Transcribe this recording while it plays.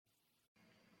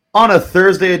On a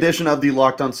Thursday edition of the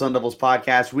Locked On Sun Devils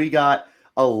podcast, we got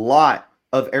a lot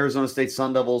of Arizona State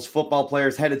Sun Devils football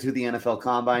players headed to the NFL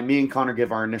Combine. Me and Connor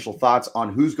give our initial thoughts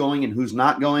on who's going and who's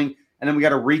not going. And then we got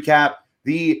to recap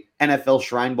the NFL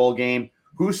Shrine Bowl game.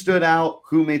 Who stood out,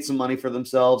 who made some money for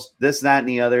themselves, this, that, and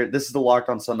the other. This is the Locked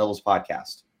On Sun Devils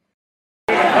podcast.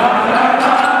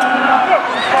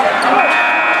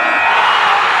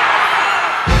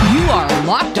 You are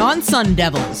Locked On Sun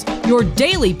Devils, your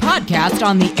daily podcast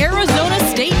on the Arizona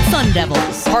State Sun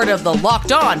Devils, part of the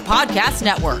Locked On Podcast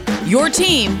Network, your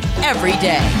team every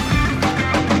day.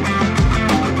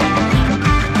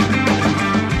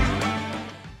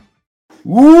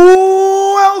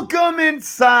 Welcome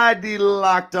inside the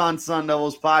Locked On Sun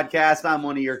Devils podcast. I'm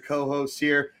one of your co-hosts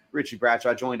here, Richie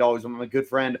Bradshaw, joined always by my good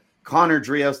friend, Connor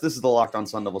Drios. This is the Locked On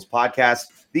Sun Devils podcast,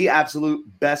 the absolute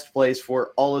best place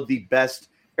for all of the best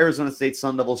Arizona State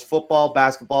Sun Devils football,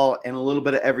 basketball, and a little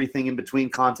bit of everything in between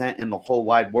content in the whole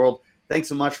wide world. Thanks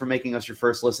so much for making us your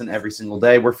first listen every single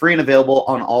day. We're free and available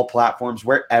on all platforms,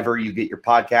 wherever you get your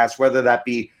podcasts, whether that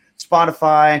be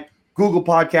Spotify, Google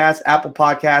Podcasts, Apple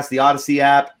Podcasts, the Odyssey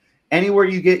app, anywhere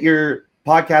you get your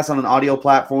podcast on an audio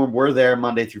platform, we're there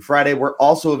Monday through Friday. We're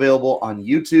also available on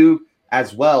YouTube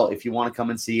as well if you want to come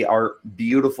and see our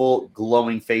beautiful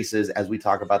glowing faces as we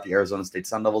talk about the Arizona State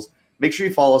Sun Devils. Make sure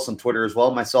you follow us on Twitter as well.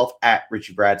 Myself at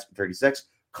RichieBrads36,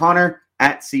 Connor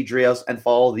at CDrios, and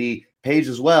follow the page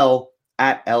as well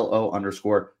at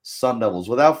LO_Sun Devils.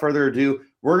 Without further ado,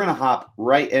 we're going to hop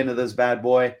right into this bad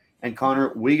boy. And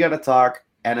Connor, we got to talk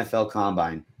NFL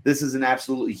Combine. This is an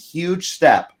absolutely huge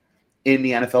step in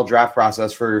the NFL draft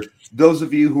process for those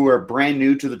of you who are brand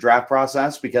new to the draft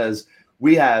process, because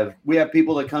we have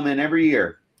people that come in every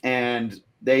year and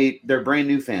they're brand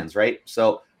new fans, right?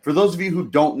 So for those of you who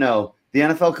don't know, the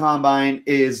NFL Combine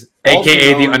is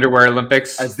AKA the Underwear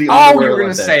Olympics. As the you Underwear were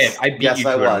going to Olympics. say it. I beat yes, you to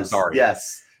I it. was. I'm sorry.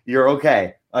 Yes, you're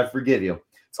okay. I forgive you.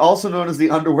 It's also known as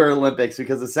the Underwear Olympics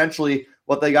because essentially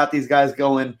what they got these guys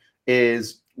going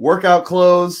is workout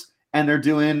clothes, and they're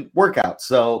doing workouts.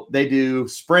 So they do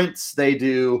sprints, they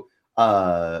do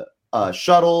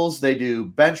shuttles, they do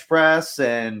bench press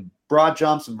and broad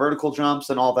jumps and vertical jumps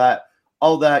and all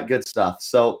that good stuff.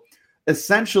 So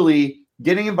essentially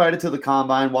getting invited to the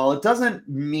Combine, while it doesn't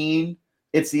mean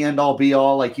it's the end-all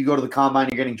be-all, like you go to the Combine,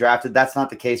 you're getting drafted, that's not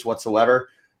the case whatsoever.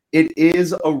 It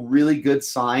is a really good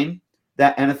sign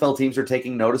that NFL teams are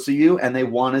taking notice of you and they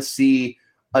want to see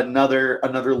another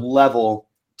level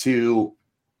to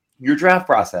your draft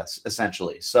process,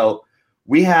 essentially. So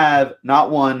we have not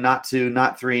one, not two,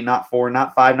 not three, not four,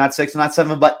 not five, not six, not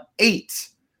seven, but 8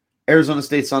 Arizona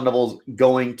State Sun Devils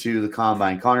going to the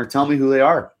Combine. Connor, tell me who they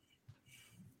are.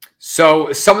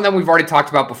 So some of them we've already talked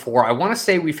about before. I want to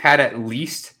say we've had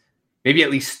maybe at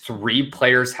least 3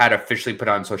 players had officially put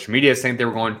on social media saying they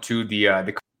were going to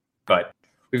the but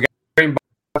we've got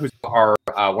who's our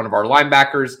one of our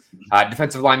linebackers,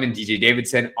 defensive lineman DJ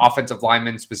Davidson, offensive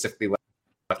lineman specifically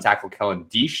left tackle Kellen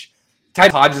Deesh,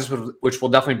 tight Hodges, which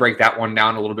we'll definitely break that one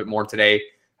down a little bit more today.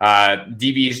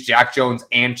 DBs Jack Jones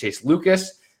and Chase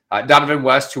Lucas, Donovan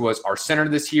West, who was our center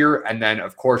this year, and then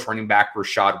of course running back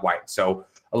Rashad White. So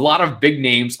a lot of big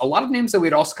names, a lot of names that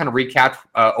we'd also kind of recapped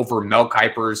over Mel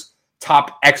Kiper's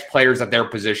top X players at their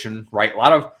position, right? A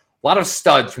lot of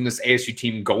studs from this ASU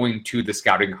team going to the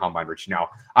scouting combine, Rich. Now,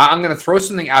 I'm going to throw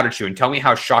something out at you and tell me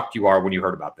how shocked you are when you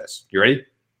heard about this. You ready?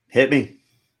 Hit me.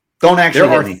 Don't actually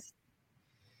hit me.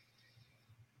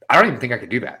 I don't even think I could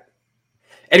do that.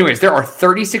 Anyways, there are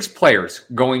 36 players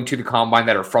going to the combine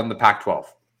that are from the Pac-12.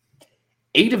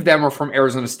 8 of them are from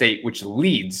Arizona State, which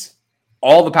leads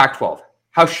all the Pac-12.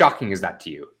 How shocking is that to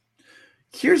you?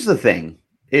 Here's the thing,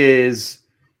 is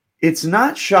it's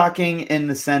not shocking in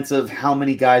the sense of how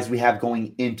many guys we have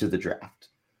going into the draft.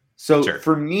 So Sure.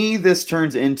 For me, this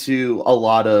turns into a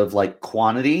lot of like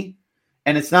quantity,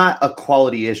 and it's not a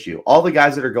quality issue. All the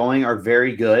guys that are going are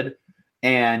very good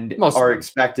and are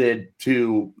expected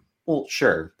to, well,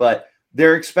 sure, but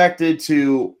they're expected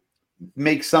to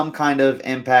make some kind of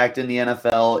impact in the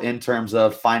NFL in terms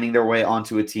of finding their way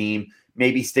onto a team,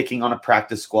 maybe sticking on a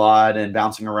practice squad and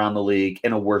bouncing around the league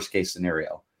in a worst case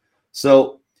scenario.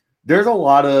 So there's a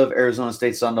lot of Arizona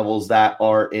State Sun Devils that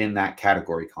are in that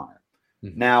category, Connor.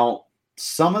 Mm-hmm. Now,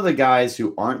 some of the guys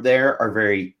who aren't there are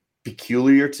very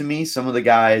peculiar to me. Some of the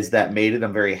guys that made it,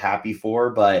 I'm very happy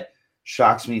for, but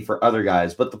shocks me for other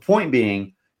guys. But the point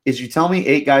being is you tell me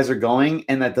 8 guys are going,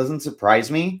 and that doesn't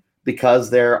surprise me because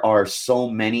there are so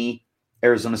many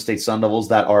Arizona State Sun Devils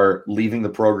that are leaving the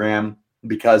program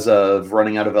because of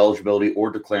running out of eligibility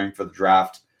or declaring for the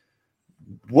draft.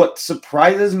 What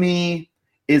surprises me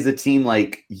is a team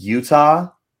like Utah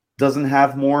doesn't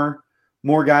have more,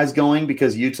 more guys going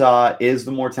because Utah is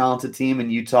the more talented team,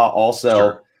 and Utah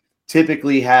also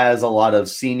typically has a lot of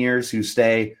seniors who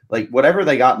stay. Like whatever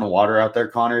they got in the water out there,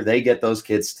 Connor, they get those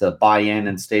kids to buy in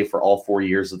and stay for all 4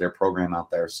 years of their program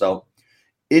out there. So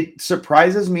it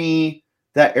surprises me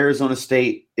that Arizona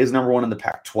State is number one in the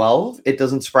Pac-12. It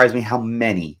doesn't surprise me how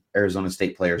many Arizona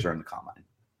State players are in the combine.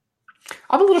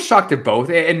 I'm a little shocked at both.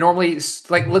 And normally,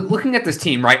 like looking at this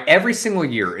team, right, every single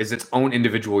year is its own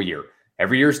individual year.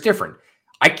 Every year is different.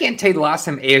 I can't tell you the last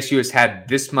time ASU has had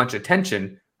this much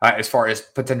attention as far as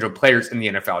potential players in the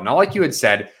NFL. Now, like you had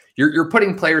said, you're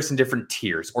putting players in different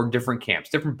tiers or different camps,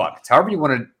 different buckets, however you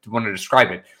want to describe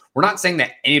it. We're not saying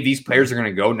that any of these players are going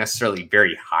to go necessarily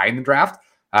very high in the draft.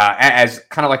 As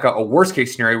kind of like a worst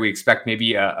case scenario, we expect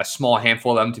maybe a small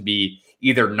handful of them to be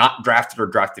either not drafted or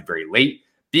drafted very late,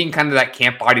 being kind of that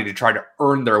camp body to try to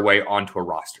earn their way onto a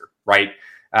roster, right?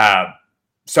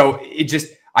 So it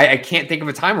just, I can't think of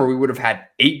a time where we would have had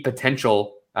eight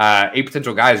potential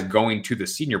guys going to the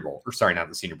Senior Bowl, or sorry, not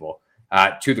the Senior Bowl,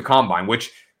 to the Combine,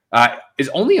 which is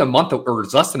only a month or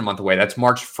is less than a month away. That's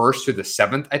March 1st to the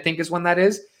 7th, I think is when that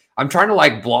is. I'm trying to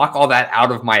like block all that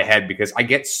out of my head because I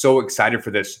get so excited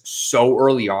for this so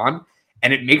early on.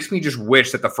 And it makes me just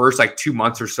wish that the first like 2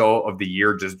 months or so of the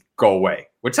year just go away,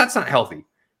 which that's not healthy,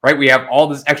 right? We have all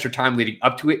this extra time leading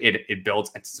up to it. It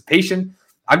builds anticipation.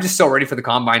 I'm just so ready for the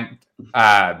Combine,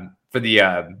 for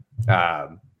the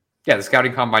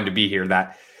scouting Combine to be here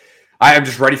that I am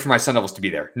just ready for my Sun Devils to be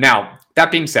there. Now,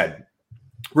 that being said,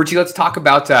 Richie, let's talk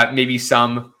about maybe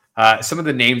some of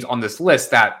the names on this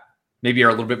list that maybe are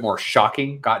a little bit more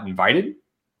shocking got invited.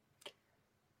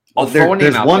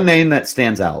 There's one name that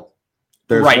stands out.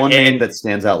 There's one name that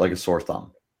stands out like a sore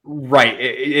thumb. Right.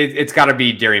 It's got to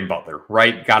be Darian Butler,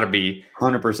 right? Got to be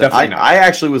 100%. I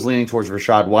actually was leaning towards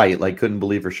Rachaad White. Like, couldn't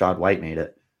believe Rachaad White made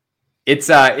it. It's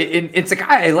a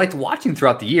guy I liked watching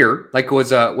throughout the year. Like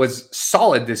was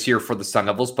solid this year for the Sun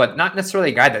Devils, but not necessarily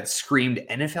a guy that screamed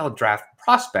NFL draft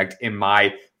prospect in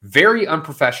my very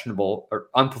unprofessional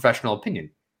opinion.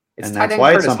 And that's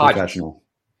why it's unprofessional.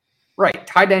 Right.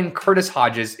 Tight end Curtis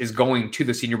Hodges is going to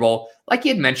the Senior Bowl. Like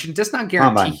you had mentioned, does not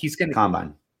guarantee he's going to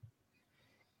Combine.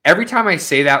 Every time I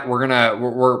say that,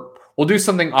 we'll do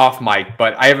something off mic,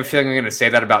 but I have a feeling I'm going to say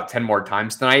that about 10 more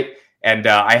times tonight. And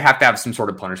I have to have some sort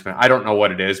of punishment. I don't know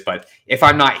what it is, but if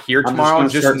I'm not here tomorrow, I'm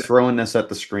just going to start throwing this at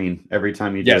the screen every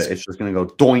time you do it. It's just going to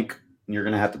go doink, and you're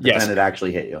going to have to pretend it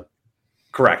actually hit you.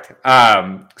 Correct.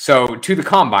 So to the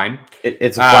Combine,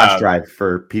 it's a flash drive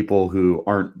for people who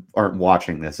aren't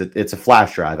watching this. It's a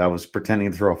flash drive. I was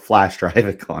pretending to throw a flash drive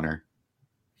at Connor.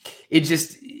 It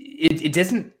just it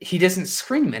doesn't. He doesn't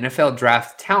scream NFL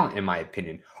draft talent, in my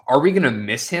opinion. Are we going to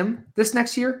miss him this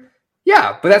next year?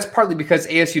 Yeah, but that's partly because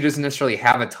ASU doesn't necessarily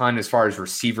have a ton as far as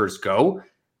receivers go.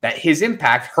 That his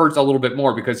impact hurts a little bit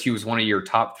more because he was one of your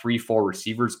top 3-4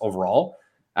 receivers overall.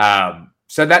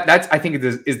 So that's I think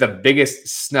is the biggest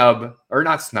snub, or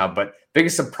not snub, but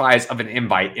biggest surprise of an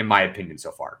invite in my opinion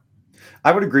so far.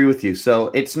 I would agree with you. So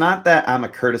it's not that I'm a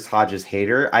Curtis Hodges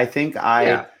hater. I think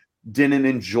I didn't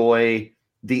enjoy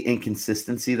the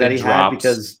inconsistency that he had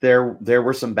because there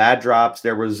were some bad drops.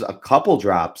 There was a couple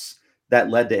drops that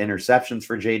led to interceptions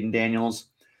for Jaden Daniels.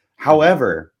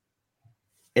 However,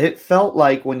 it felt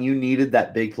like when you needed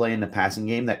that big play in the passing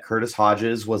game that Curtis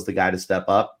Hodges was the guy to step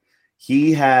up.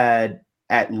 He had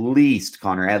at least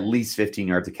 15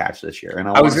 yards to catch this year. And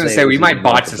I was going to say, we might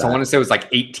botch this. I want to say it was like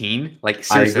 18. Like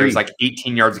seriously, it was like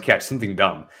 18 yards to catch, something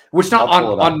dumb, which not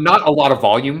on not a lot of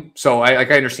volume. So I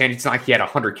understand it's not like he had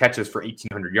 100 catches for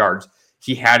 1,800 yards.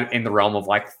 He had in the realm of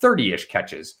like 30-ish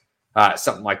catches,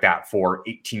 something like that for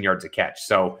 18 yards a catch.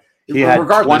 So he had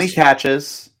 20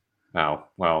 catches. Oh,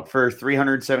 well, for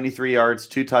 373 yards,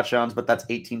 2 touchdowns, but that's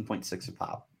 18.6 a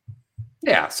pop.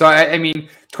 Yeah, so I mean,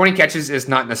 20 catches is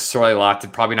not necessarily a lot to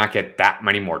probably not get that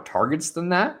many more targets than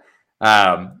that.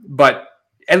 But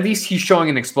at least he's showing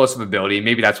an explosive ability.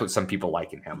 Maybe that's what some people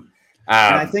like in him.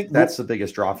 And I think that's the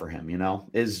biggest draw for him,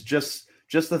 is just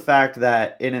the fact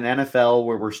that in an NFL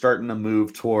where we're starting to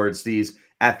move towards these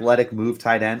athletic move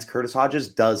tight ends, Curtis Hodges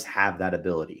does have that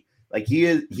ability. Like he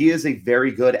is a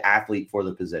very good athlete for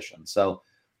the position. So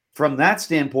from that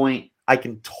standpoint, I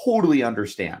can totally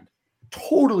understand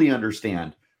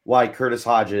why Curtis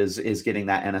Hodges is getting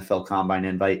that NFL Combine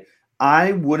invite.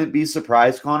 I wouldn't be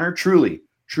surprised, Connor, truly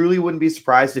wouldn't be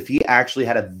surprised if he actually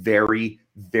had a very,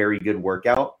 very good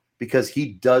workout because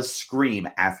he does scream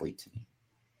athlete to me.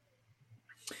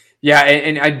 Yeah,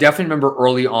 and I definitely remember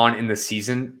early on in the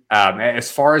season,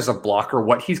 as far as a blocker,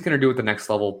 what he's going to do at the next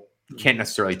level, can't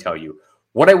necessarily tell you.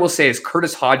 What I will say is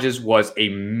Curtis Hodges was a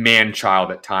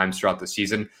man-child at times throughout the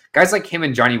season. Guys like him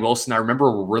and Johnny Wilson, I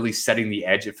remember, were really setting the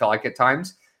edge, it felt like at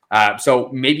times. So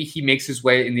maybe he makes his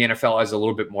way in the NFL as a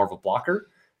little bit more of a blocker,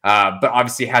 but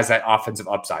obviously has that offensive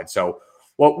upside. So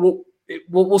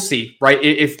we'll see, right?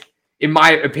 If, in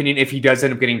my opinion, if he does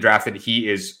end up getting drafted, he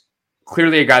is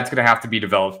clearly a guy that's going to have to be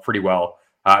developed pretty well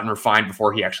and refined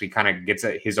before he actually kind of gets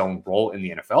his own role in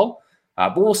the NFL.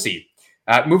 But we'll see.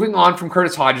 Moving on from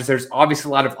Curtis Hodges, there's obviously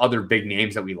a lot of other big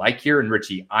names that we like here. And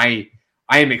Richie, I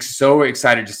am so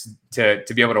excited just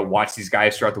to be able to watch these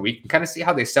guys throughout the week and kind of see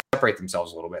how they separate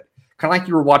themselves a little bit. Kind of like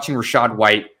you were watching Rachaad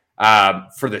White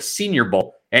for the Senior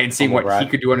Bowl and seeing what he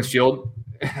could do on his field,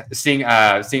 seeing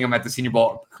him at the Senior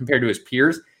Bowl compared to his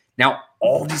peers. Now,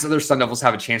 all these other Sun Devils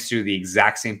have a chance to do the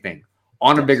exact same thing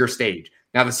on a bigger stage.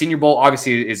 Now, the Senior Bowl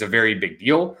obviously is a very big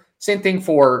deal. Same thing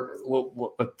for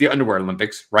the Underwear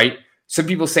Olympics, right? Some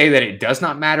people say that it does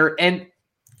not matter, and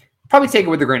probably take it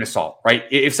with a grain of salt, right?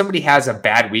 If somebody has a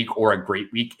bad week or a great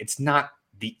week, it's not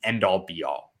the end-all,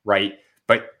 be-all, right?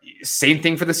 But same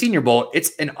thing for the Senior Bowl.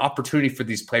 It's an opportunity for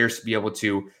these players to be able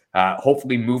to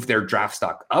hopefully move their draft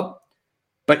stock up.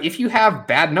 But if you have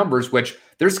bad numbers, which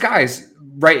there's guys,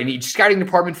 right, in each scouting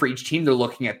department for each team, they're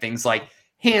looking at things like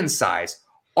hand size,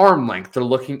 arm length. They're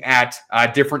looking at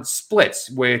different splits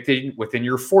within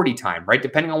your 40 time, right?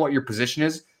 Depending on what your position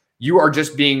is, you are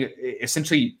just being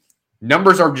essentially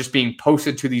numbers are just being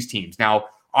posted to these teams. Now,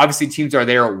 obviously, teams are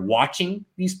there watching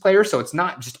these players, so it's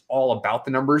not just all about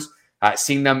the numbers.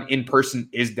 Seeing them in person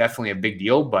is definitely a big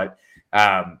deal, but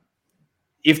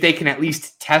if they can at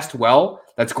least test well,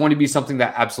 that's going to be something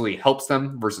that absolutely helps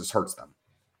them versus hurts them.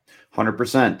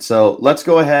 100%. So let's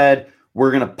go ahead.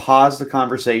 We're going to pause the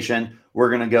conversation. We're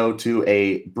going to go to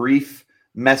a brief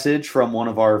message from one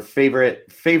of our favorite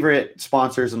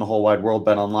sponsors in the whole wide world,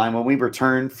 BetOnline. When we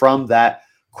return from that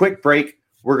quick break,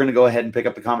 we're going to go ahead and pick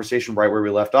up the conversation right where we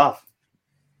left off.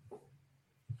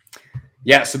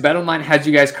 Yeah, so BetOnline has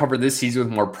you guys covered this season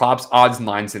with more props, odds, and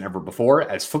lines than ever before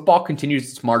as football continues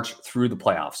its march through the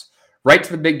playoffs. Right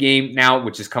to the big game now,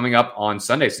 which is coming up on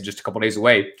Sunday, so just a couple days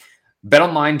away.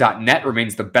 BetOnline.net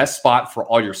remains the best spot for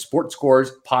all your sports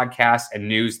scores, podcasts, and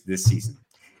news this season.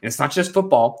 And it's not just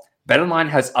football. BetOnline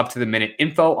has up-to-the-minute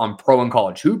info on pro and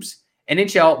college hoops,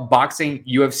 NHL, boxing,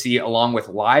 UFC, along with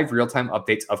live real-time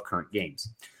updates of current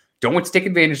games. Don't wait to take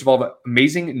advantage of all the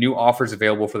amazing new offers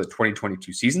available for the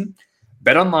 2022 season.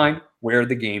 BetOnline, where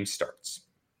the game starts.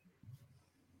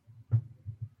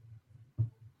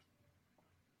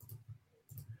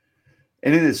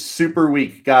 And it is Super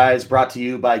Week, guys, brought to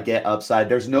you by Get Upside.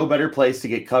 There's no better place to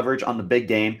get coverage on the big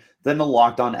game than the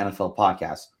Locked On NFL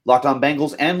podcast. Locked On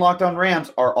Bengals and Locked On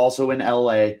Rams are also in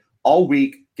LA all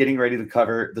week, getting ready to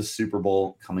cover the Super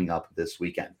Bowl coming up this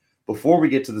weekend. Before we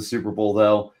get to the Super Bowl,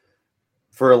 though,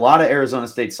 for a lot of Arizona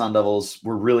State Sun Devils,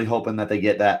 we're really hoping that they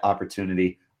get that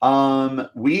opportunity.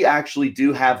 We actually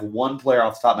do have one player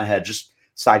off the top of my head, just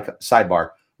sidebar.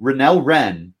 Renell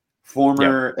Wren,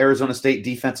 former Arizona State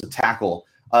defensive tackle.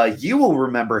 You will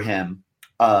remember him,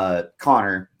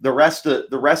 Connor. The rest of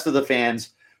the fans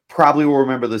probably will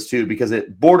remember this too because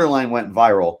it borderline went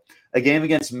viral. A game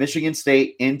against Michigan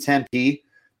State in Tempe.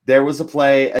 There was a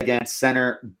play against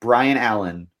center Brian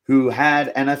Allen, who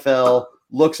had NFL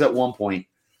looks at one point.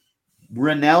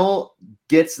 Renell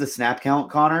gets the snap count,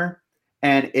 Connor,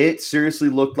 and it seriously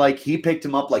looked like he picked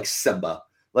him up like Simba.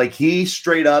 Like he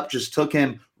straight up just took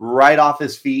him right off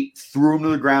his feet, threw him to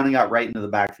the ground, and got right into the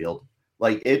backfield.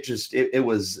 Like it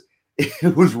was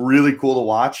really cool to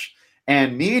watch.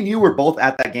 And me and you were both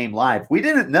at that game live. We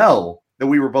didn't know that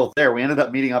we were both there. We ended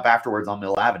up meeting up afterwards on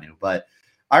Mill Avenue. But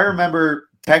I remember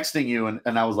texting you,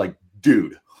 and I was like,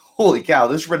 dude, holy cow,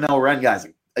 this Renell Wren guy's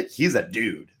he's a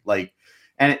dude. Like,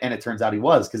 and it turns out he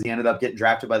was, because he ended up getting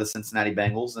drafted by the Cincinnati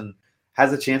Bengals and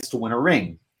has a chance to win a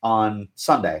ring on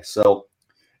Sunday. So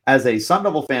as a Sun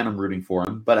Devil fan, I'm rooting for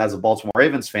him. But as a Baltimore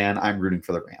Ravens fan, I'm rooting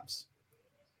for the Rams.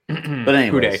 But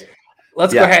anyways,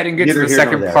 let's go ahead and get to the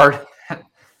second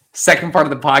part of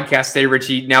the podcast today,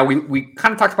 Richie. Now, we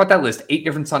kind of talked about that list. 8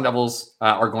 different Sun Devils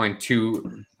are going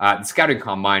to the scouting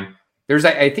combine. There's,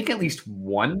 I think, at least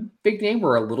one big name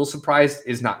we're a little surprised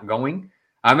is not going.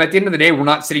 At the end of the day, we're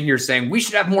not sitting here saying we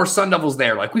should have more Sun Devils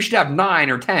there. Like we should have 9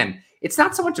 or 10. It's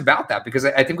not so much about that, because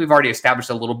I think we've already established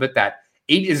a little bit that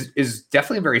 8 is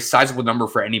definitely a very sizable number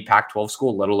for any Pac-12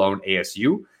 school, let alone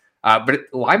ASU.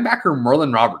 But linebacker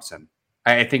Merlin Robertson,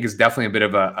 I think, is definitely a bit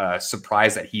of a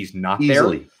surprise that he's not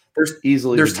there.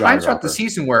 There's times throughout the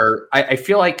season where I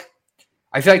feel like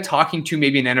talking to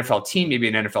maybe an NFL team, maybe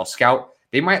an NFL scout,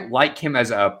 they might like him as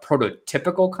a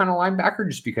prototypical kind of linebacker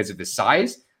just because of his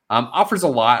size. Offers a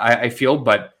lot, I feel,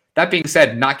 but That being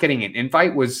said, not getting an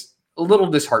invite was a little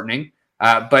disheartening.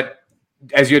 But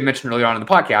as you had mentioned earlier on in the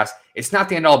podcast, it's not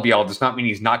the end all be all. It does not mean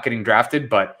he's not getting drafted,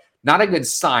 but not a good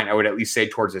sign, I would at least say,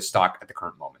 towards his stock at the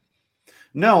current moment.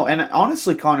 No, and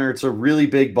honestly, Connor, it's a really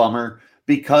big bummer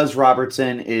because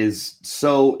Robertson is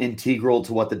so integral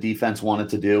to what the defense wanted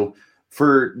to do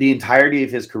for the entirety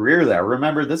of his career there.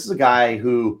 Remember, this is a guy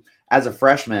who, as a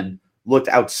freshman, looked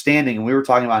outstanding, and we were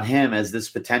talking about him as this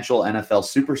potential NFL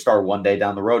superstar one day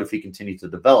down the road if he continued to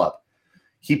develop.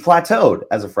 He plateaued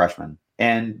as a freshman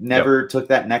and never took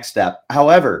that next step.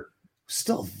 However,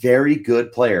 still a very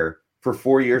good player for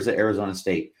 4 years at Arizona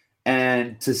State.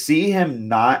 And to see him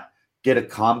not get a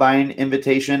combine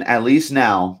invitation, at least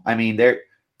now, I mean,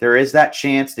 there is that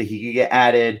chance that he could get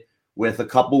added with a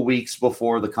couple weeks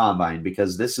before the combine,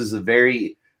 because this is a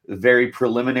very, very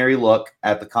preliminary look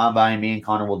at the combine. Me and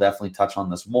Connor will definitely touch on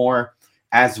this more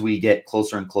as we get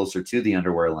closer and closer to the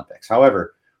Underwear Olympics.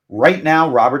 However, right now,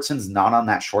 Robertson's not on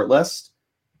that short list,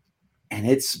 and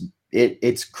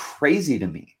it's crazy to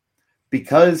me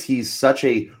because he's such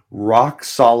a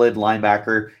rock-solid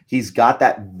linebacker. He's got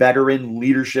that veteran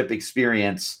leadership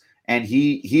experience, and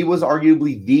he was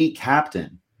arguably the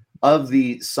captain of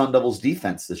the Sun Devils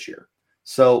defense this year.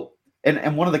 So,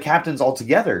 and one of the captains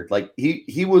altogether. Like,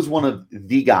 he was one of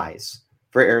the guys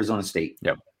for Arizona State.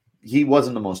 Yep. He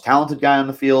wasn't the most talented guy on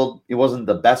the field. He wasn't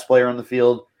the best player on the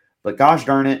field. But gosh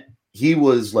darn it, he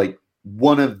was like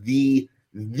one of the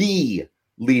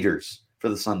leaders for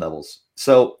the Sun Devils.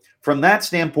 So from that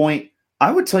standpoint,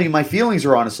 I would tell you my feelings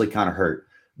are honestly kind of hurt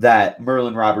that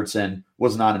Merlin Robertson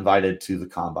was not invited to the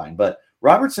combine. But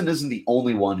Robertson isn't the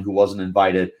only one who wasn't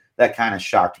invited. That kind of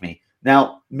shocked me.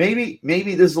 Now, maybe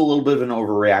this is a little bit of an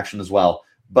overreaction as well,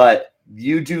 but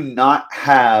you do not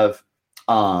have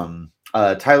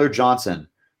Tyler Johnson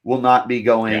will not be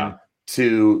going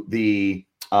to the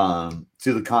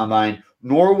combine,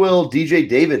 nor will DJ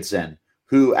Davidson,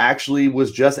 who actually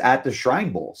was just at the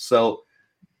Shrine Bowl. So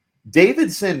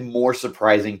Davidson more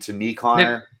surprising to me,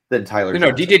 Connor, than Tyler Johnson.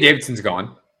 No, DJ Davidson's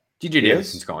gone. DJ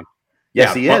Davidson's gone.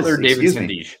 Yes, he Butler, is. Davidson,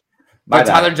 Deesh. But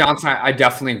Tyler Johnson, I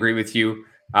definitely agree with you.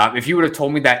 If you would have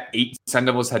told me that 8 Sun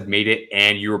Devils had made it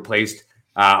and you replaced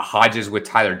Hodges with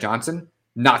Tyler Johnson,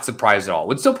 not surprised at all.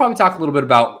 Would still probably talk a little bit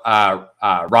about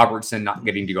Robertson not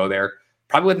getting to go there.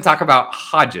 Probably wouldn't talk about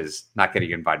Hodges not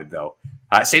getting invited, though.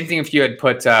 Same thing if you had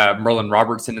put Merlin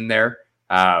Robertson in there.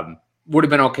 Would have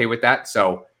been okay with that.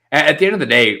 So at the end of the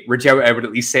day, Richie, I would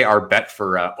at least say our bet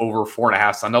for over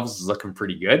 4.5 Sun Devils is looking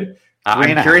pretty good.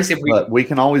 I'm curious if we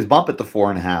can always bump it to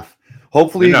 4.5.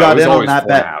 Hopefully you got in on that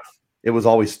bet. It was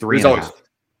always 3.5. It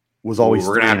was always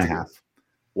 3.5.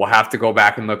 We'll have to go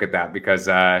back and look at that because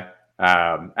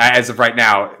as of right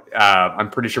now, I'm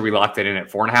pretty sure we locked it in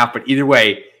at 4.5. But either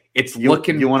way, it's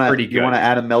looking pretty good. You want to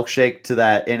add a milkshake to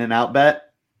that In-N-Out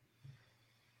bet?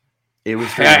 It was.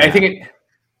 I think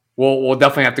we'll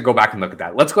definitely have to go back and look at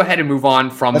that. Let's go ahead and move on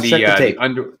from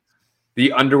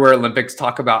the Underwear Olympics.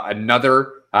 Talk about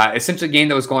another essentially game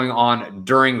that was going on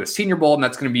during the Senior Bowl, and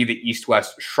that's going to be the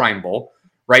East-West Shrine Bowl,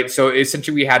 right? So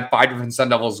essentially, we had 5 different Sun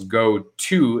Devils go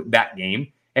to that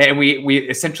game, and we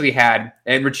essentially had,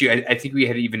 and Richie, I think we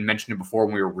had even mentioned it before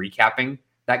when we were recapping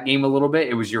that game a little bit.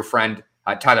 It was your friend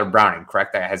Tyler Browning,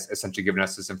 correct? That has essentially given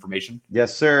us this information.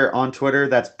 Yes, sir. On Twitter,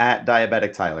 that's at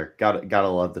Diabetic Tyler. Gotta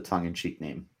love the tongue-in-cheek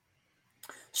name.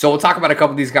 So we'll talk about a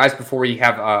couple of these guys before we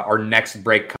have our next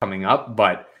break coming up.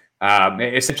 But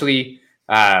essentially,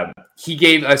 he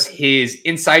gave us his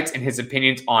insights and his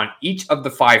opinions on each of the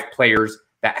 5 players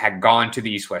that had gone to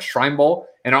the East-West Shrine Bowl.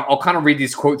 And I'll kind of read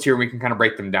these quotes here and we can kind of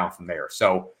break them down from there.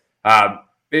 So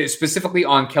specifically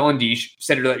on Kellen Diesch,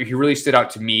 said that he really stood out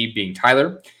to me being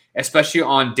Tyler, especially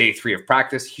on day 3 of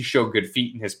practice. He showed good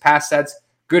feet in his pass sets,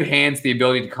 good hands, the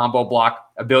ability to combo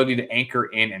block, ability to anchor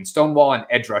in and stonewall and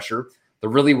edge rusher. There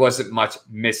really wasn't much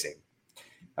missing.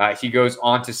 He goes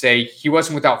on to say he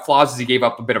wasn't without flaws as he gave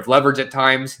up a bit of leverage at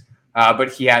times,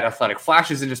 but he had athletic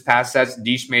flashes in his pass sets.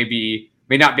 Diesch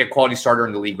may not be a quality starter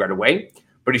in the league right away,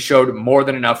 but he showed more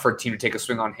than enough for a team to take a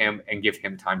swing on him and give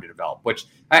him time to develop, which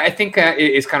I think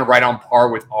is kind of right on par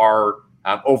with our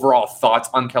overall thoughts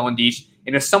on Kellen Diesch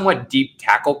in a somewhat deep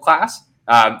tackle class.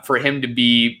 For him to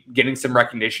be getting some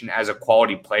recognition as a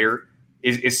quality player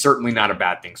is certainly not a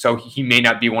bad thing. So he may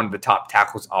not be one of the top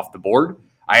tackles off the board.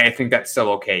 I think that's still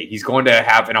okay. He's going to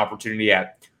have an opportunity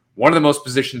at one of the most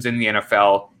positions in the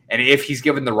NFL. And if he's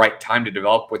given the right time to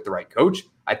develop with the right coach,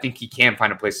 I think he can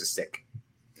find a place to stick.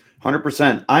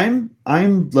 100%.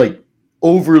 I'm like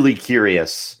overly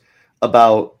curious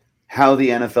about how the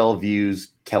NFL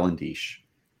views Kellen Diesch.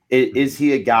 Is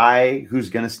he a guy who's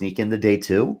going to sneak into day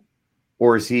 2?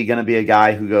 or is he going to be a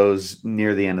guy who goes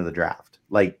near the end of the draft?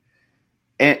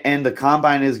 And the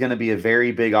combine is going to be a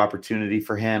very big opportunity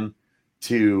for him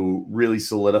to really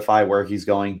solidify where he's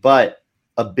going. But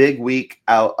a big week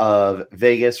out of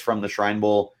Vegas from the Shrine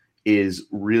Bowl is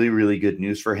really, really good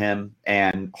news for him.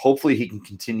 And hopefully he can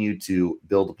continue to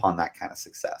build upon that kind of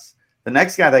success. The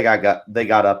next guy they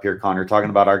got up here, Connor,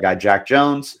 talking about our guy, Jack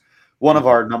Jones, one of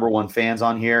our number one fans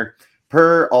on here.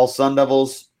 Per all Sun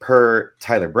Devils, per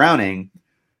Tyler Browning,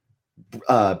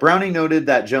 Browning noted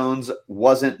that Jones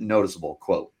wasn't noticeable,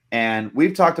 quote. And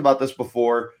we've talked about this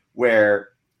before,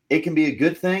 where it can be a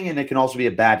good thing and it can also be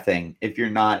a bad thing if you're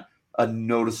not a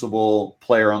noticeable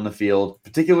player on the field,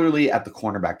 particularly at the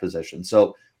cornerback position.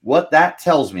 So what that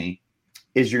tells me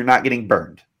is you're not getting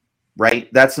burned, right?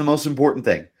 That's the most important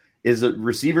thing, is that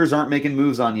receivers aren't making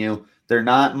moves on you. They're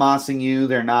not mossing you.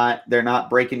 They're not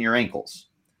breaking your ankles.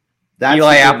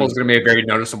 Eli Apple is going to be a very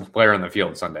noticeable player on the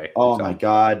field Sunday. Oh, my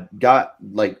God.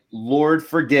 Lord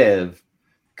forgive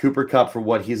Cooper Kupp for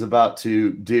what he's about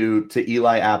to do to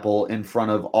Eli Apple in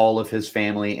front of all of his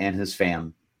family and his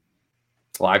fam.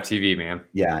 Live TV, man.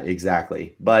 Yeah,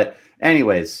 exactly. But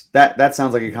anyways, that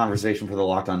sounds like a conversation for the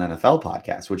Locked On NFL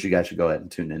podcast, which you guys should go ahead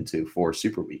and tune into for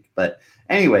Super Week. But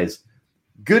anyways,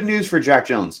 good news for Jack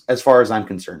Jones as far as I'm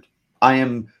concerned. I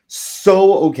am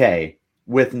so okay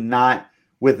with not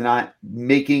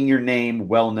making your name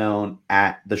well known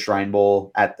at the Shrine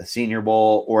Bowl, at the Senior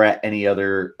Bowl, or at any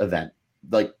other event.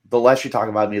 Like, the less you talk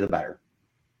about me, the better.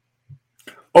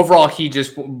 Overall, he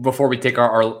just, before we take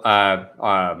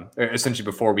essentially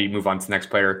before we move on to the next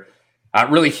player,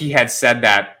 really he had said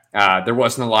that there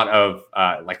wasn't a lot of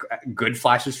good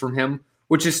flashes from him,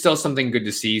 which is still something good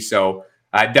to see. So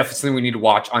definitely something we need to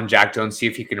watch on Jack Jones, see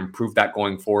if he can improve that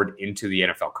going forward into the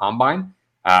NFL Combine.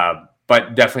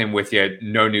 But definitely I'm with you.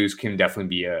 No news can definitely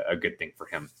be a good thing for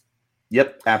him.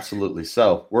 Yep, absolutely.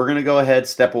 So we're going to go ahead,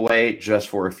 step away just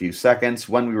for a few seconds.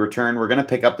 When we return, we're going to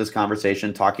pick up this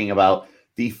conversation talking about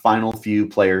the final few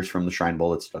players from the Shrine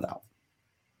Bowl that stood out.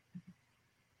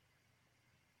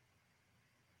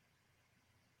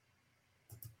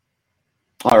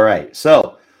 All right,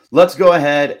 so let's go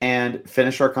ahead and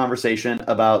finish our conversation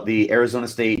about the Arizona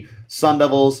State Sun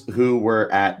Devils who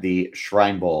were at the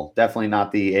Shrine Bowl. Definitely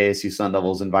not the ASU Sun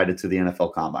Devils invited to the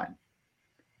NFL Combine.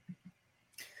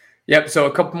 Yep, so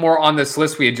a couple more on this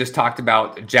list. We had just talked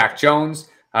about Jack Jones.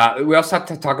 We also have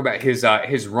to talk about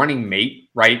his running mate,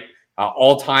 right?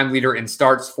 All-time leader in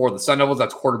starts for the Sun Devils.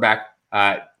 That's cornerback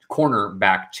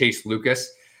Chase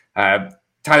Lucas.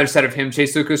 Tyler said of him,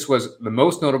 Chase Lucas was the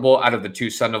most notable out of the two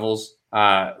Sun Devils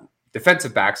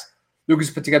defensive backs.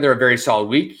 Lucas put together a very solid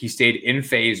week. He stayed in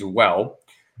phase well.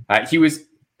 He was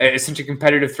essentially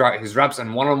competitive throughout his reps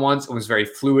and one-on-ones and was very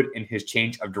fluid in his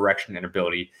change of direction and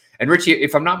ability. And Richie,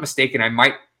 if I'm not mistaken,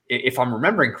 if I'm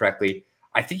remembering correctly,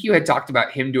 I think you had talked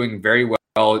about him doing very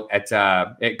well at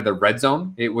the red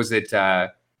zone. Was it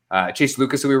Chase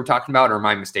Lucas that we were talking about, or am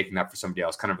I mistaking that for somebody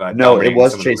else? No, it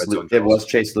was Chase. It was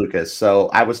Chase Lucas. So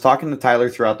I was talking to Tyler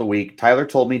throughout the week. Tyler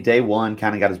told me day one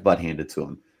kind of got his butt handed to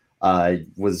him.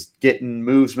 Was getting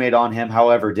moves made on him.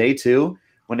 However, day two,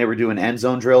 when they were doing end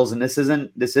zone drills, and this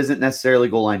isn't necessarily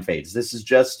goal line fades. This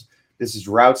is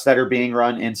routes that are being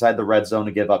run inside the red zone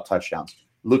to give up touchdowns.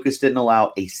 Lucas didn't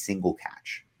allow a single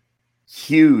catch.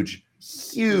 Huge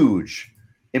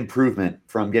improvement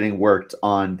from getting worked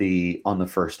on the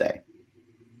first day.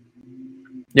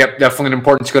 Yep, definitely an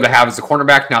important skill to have as a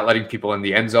cornerback, not letting people in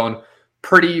the end zone.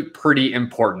 Pretty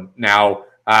important. Now,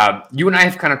 you and I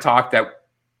have kind of talked that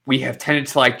we have tended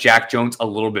to like Jack Jones a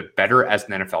little bit better as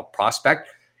an NFL prospect.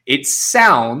 It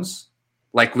sounds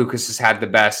like Lucas has had the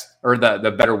best or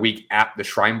the better week at the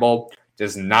Shrine Bowl.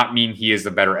 Does not mean he is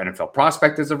the better NFL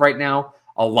prospect as of right now.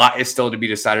 A lot is still to be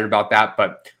decided about that,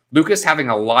 but Lucas having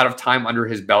a lot of time under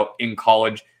his belt in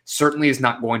college certainly is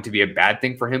not going to be a bad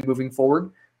thing for him moving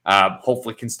forward.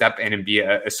 Hopefully can step in and be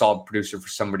a solid producer for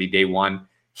somebody day one.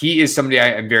 He is somebody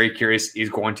I'm very curious is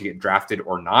going to get drafted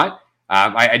or not.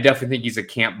 I definitely think he's a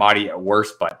camp body at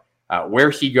worst, but where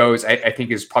he goes, I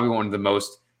think is probably one of the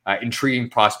most intriguing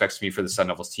prospects to me for the Sun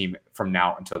Devils team from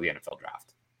now until the NFL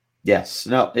draft. Yes.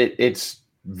 No, it's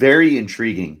very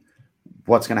intriguing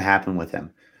what's going to happen with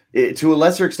him. To a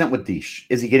lesser extent with Deesh.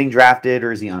 Is he getting drafted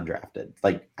or is he undrafted?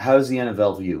 Like, how does the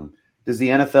NFL view him? Does the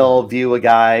NFL view a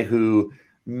guy who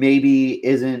maybe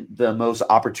isn't the most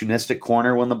opportunistic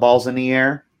corner when the ball's in the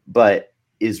air, but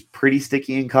is pretty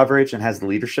sticky in coverage and has the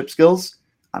leadership skills?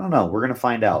 I don't know. We're going to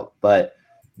find out. But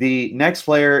the next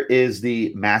player is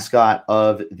the mascot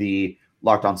of the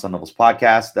Locked On Sun Devils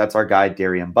podcast. That's our guy,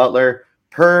 Darian Butler.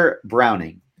 Per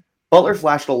Browning, Butler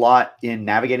flashed a lot in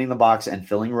navigating the box and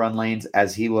filling run lanes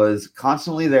as he was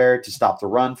constantly there to stop the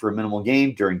run for a minimal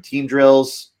gain during team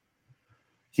drills.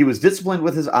 He was disciplined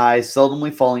with his eyes,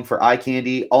 seldomly falling for eye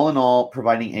candy. All in all,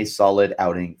 providing a solid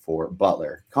outing for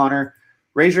Butler. Connor,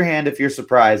 raise your hand if you're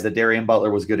surprised that Darian Butler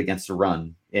was good against the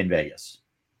run in Vegas.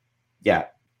 Yeah.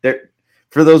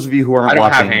 For those of you who aren't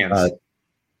watching, have hands.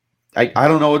 I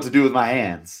don't know what to do with my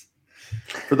hands.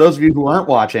 For those of you who aren't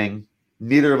watching,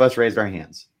 neither of us raised our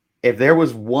hands. If there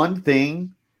was one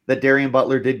thing that Darian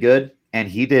Butler did good, and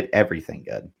he did everything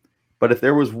good, but if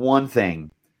there was one thing,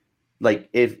 like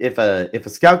if a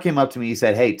scout came up to me and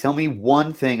said, "Hey, tell me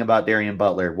one thing about Darian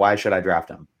Butler, why should I draft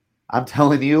him?" I'm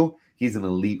telling you, he's an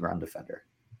elite run defender.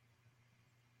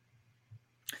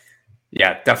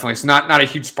 Yeah, definitely. It's not a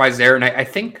huge surprise there. And I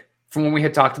think from when we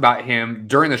had talked about him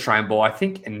during the Shrine Bowl, I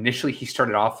think initially he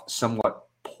started off somewhat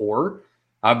poor.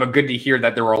 But good to hear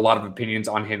that there were a lot of opinions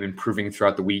on him improving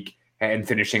throughout the week and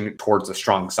finishing towards the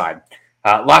strong side.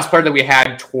 Last player that we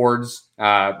had towards,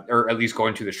 or at least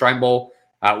going to the Shrine Bowl,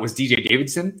 was DJ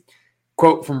Davidson.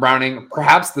 Quote from Browning,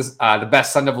 perhaps the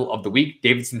best Sun Devil of the week,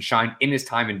 Davidson shined in his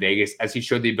time in Vegas as he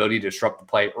showed the ability to disrupt the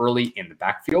play early in the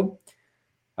backfield.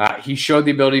 He showed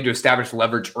the ability to establish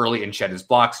leverage early and shed his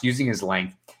blocks using his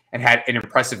length and had an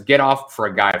impressive get-off for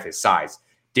a guy of his size.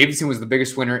 Davidson was the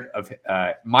biggest winner of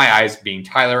my eyes, being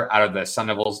Tyler out of the Sun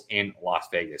Devils in Las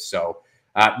Vegas. So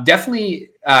definitely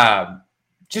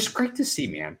just great to see,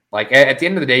 man. Like at the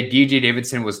end of the day, DJ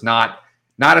Davidson was not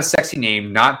a sexy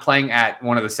name, not playing at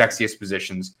one of the sexiest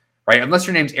positions, right? Unless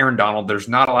your name's Aaron Donald, there's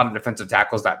not a lot of defensive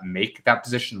tackles that make that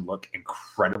position look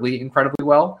incredibly, incredibly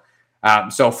well.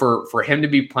 So for him to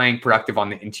be playing productive on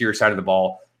the interior side of the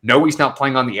ball, no, he's not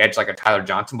playing on the edge like a Tyler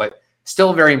Johnson, but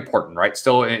still very important, right?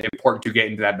 Still important to get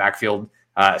into that backfield,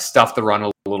 stuff the run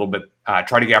a little bit,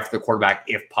 try to get after the quarterback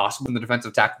if possible in the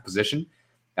defensive tackle position.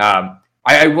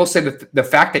 I will say that the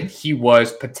fact that he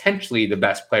was potentially the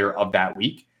best player of that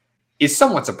week is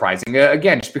somewhat surprising.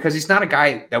 Again, just because he's not a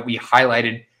guy that we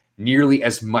highlighted nearly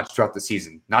as much throughout the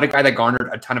season. Not a guy that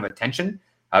garnered a ton of attention,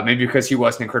 maybe because he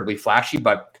wasn't incredibly flashy,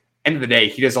 but end of the day,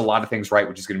 he does a lot of things right,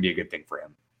 which is going to be a good thing for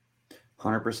him.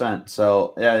 100%.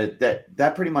 So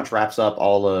that pretty much wraps up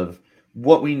all of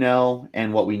what we know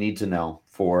and what we need to know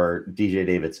for DJ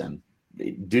Davidson.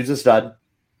 Dude's a stud.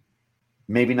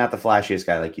 Maybe not the flashiest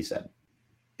guy, like you said.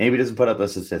 Maybe doesn't put up the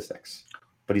statistics,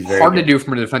 but he's very hard good to do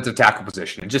from a defensive tackle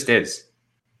position. It just is.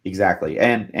 Exactly.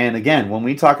 And again, when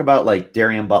we talk about like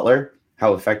Darian Butler,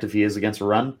 how effective he is against a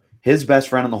run, his best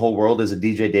friend in the whole world is a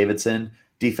DJ Davidson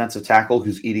defensive tackle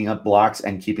who's eating up blocks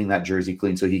and keeping that jersey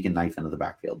clean so he can knife into the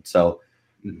backfield. So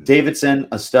Davidson,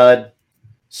 a stud,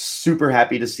 super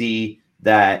happy to see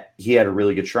that he had a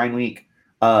really good Shrine Week.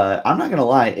 I'm not going to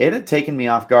lie. It had taken me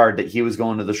off guard that he was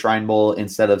going to the Shrine Bowl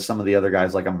instead of some of the other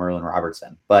guys like a Merlin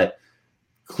Robertson. But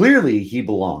clearly he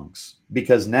belongs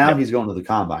because now he's going to the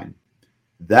Combine.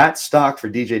 That stock for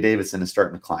DJ Davidson is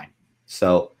starting to climb.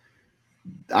 So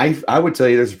I would tell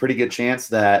you there's a pretty good chance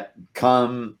that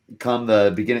come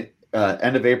the beginning,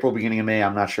 end of April, beginning of May,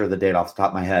 I'm not sure the date off the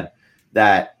top of my head,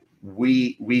 that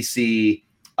we see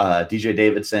DJ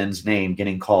Davidson's name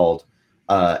getting called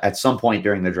at some point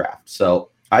during the draft. So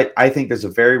I think there's a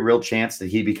very real chance that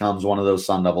he becomes one of those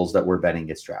Sun Devils that we're betting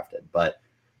gets drafted. But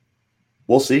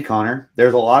we'll see, Connor.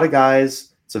 There's a lot of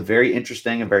guys. It's a very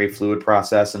interesting and very fluid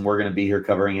process, and we're going to be here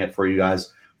covering it for you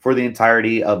guys for the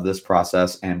entirety of this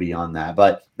process and beyond that.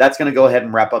 But that's going to go ahead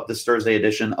and wrap up this Thursday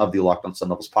edition of the Locked On Sun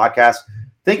Devils podcast.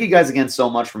 Thank you guys again so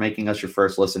much for making us your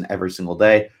first listen every single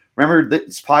day. Remember,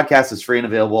 this podcast is free and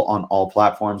available on all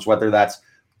platforms, whether that's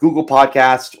Google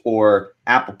Podcast or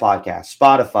Apple Podcasts,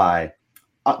 Spotify,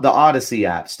 the Odyssey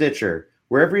app, Stitcher,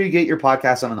 wherever you get your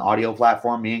podcast on an audio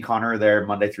platform. Me and Connor are there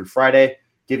Monday through Friday,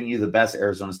 giving you the best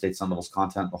Arizona State Sun Devils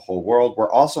content in the whole world.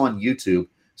 We're also on YouTube.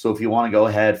 So if you want to go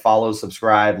ahead, follow,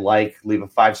 subscribe, like, leave a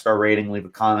 5-star rating, leave a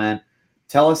comment,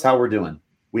 tell us how we're doing.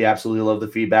 We absolutely love the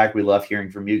feedback. We love hearing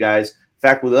from you guys. In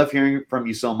fact, we love hearing from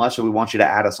you so much that we want you to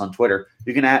add us on Twitter.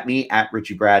 You can at me at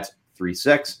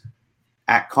RichieBrads36,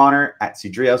 at Connor, at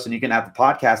Cedrios, and you can add the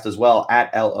podcast as well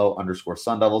at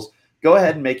LO_Sun Devils. Go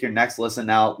ahead and make your next listen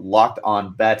now Locked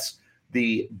On Bets,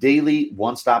 the daily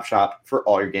one-stop shop for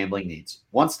all your gambling needs.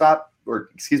 Locked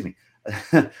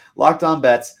On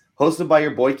Bets, hosted by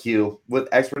your boy Q, with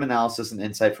expert analysis and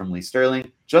insight from Lee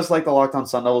Sterling. Just like the Locked On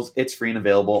Sun Devils, it's free and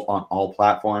available on all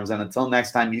platforms. And until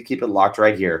next time, you keep it locked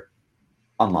right here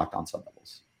on Locked On Sun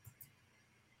Devils.